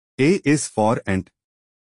A is for ant.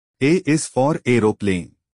 A is for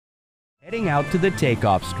aeroplane. Heading out to the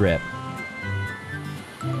takeoff strip.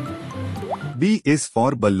 B is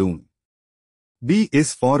for balloon. B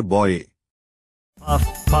is for boy. Puff,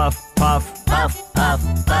 puff, puff, puff, puff,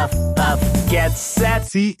 puff, puff. Get set.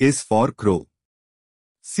 C is for crow.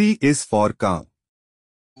 C is for cow.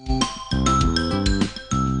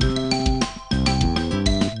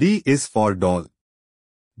 D is for doll.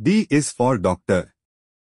 D is for doctor.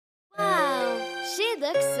 Wow, she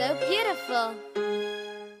looks so beautiful.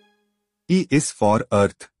 E is for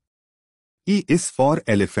earth. E is for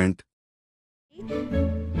elephant.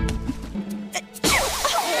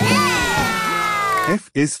 F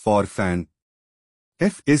is for fan.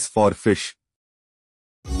 F is for fish.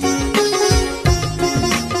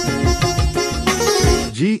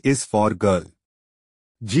 G is for girl.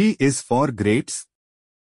 G is for grapes.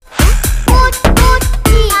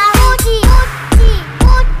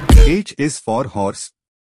 H is for horse.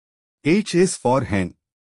 H is for hen.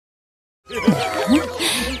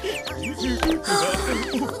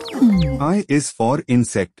 I is for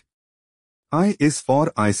insect. I is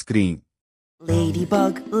for ice cream.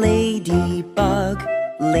 Ladybug, ladybug,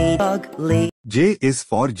 ladybug, ladybug. J is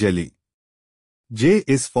for jelly. J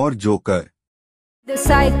is for joker. The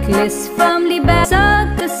cyclists firmly back.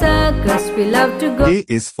 Circus, circus, we love to go. K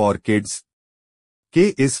is for kids.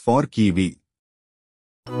 K is for kiwi.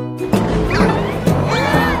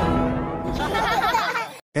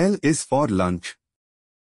 L is for lunch.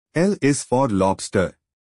 L is for lobster.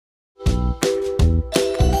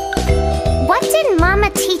 What did Mama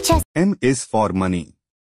teach us? M is for money.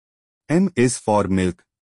 M is for milk.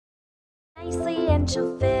 Nicely, and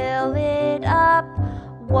she'll fill it up.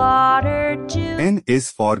 Water juice. N is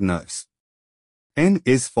for nurse. N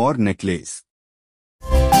is for necklace.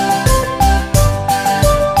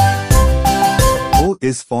 O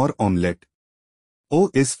is for omelette. O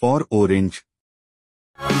is for orange.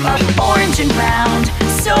 Orange and brown,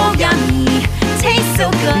 so yummy, tastes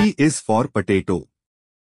so good. P is for potato.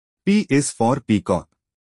 P is for peacock.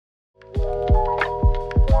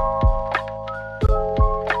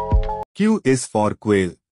 Q is for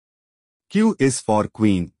quail. Q is for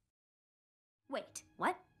queen. Wait,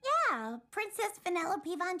 what? Yeah, Princess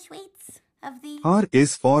Vanellope Von Schweetz of the... R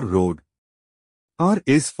is for road. R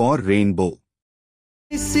is for rainbow.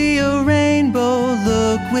 I see a rainbow,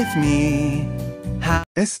 look with me.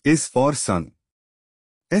 S is for sun.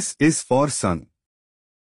 S is for sun.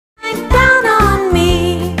 Down on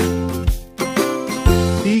me.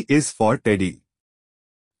 T is for teddy.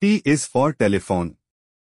 T is for telephone.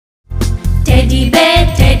 Teddy bear,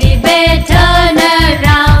 turn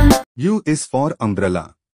around. U is for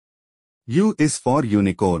umbrella. U is for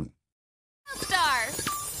unicorn. Star.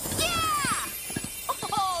 Yeah!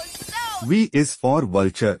 Oh, so V is for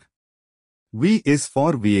vulture. V is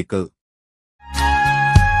for vehicle.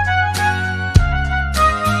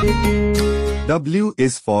 W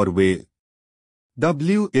is for whale.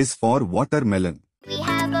 W is for watermelon. we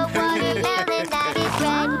have a watermelon that is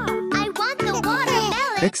red. I want the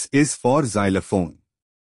watermelon. X is for xylophone.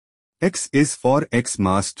 X is for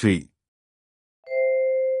Xmas tree.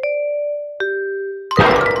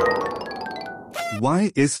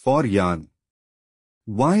 Y is for yarn.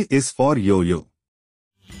 Y is for yo-yo.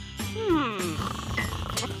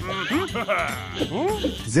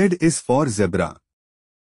 Z is for zebra.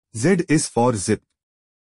 Z is for zip.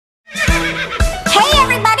 Hey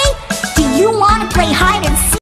everybody! Do you want to play hide and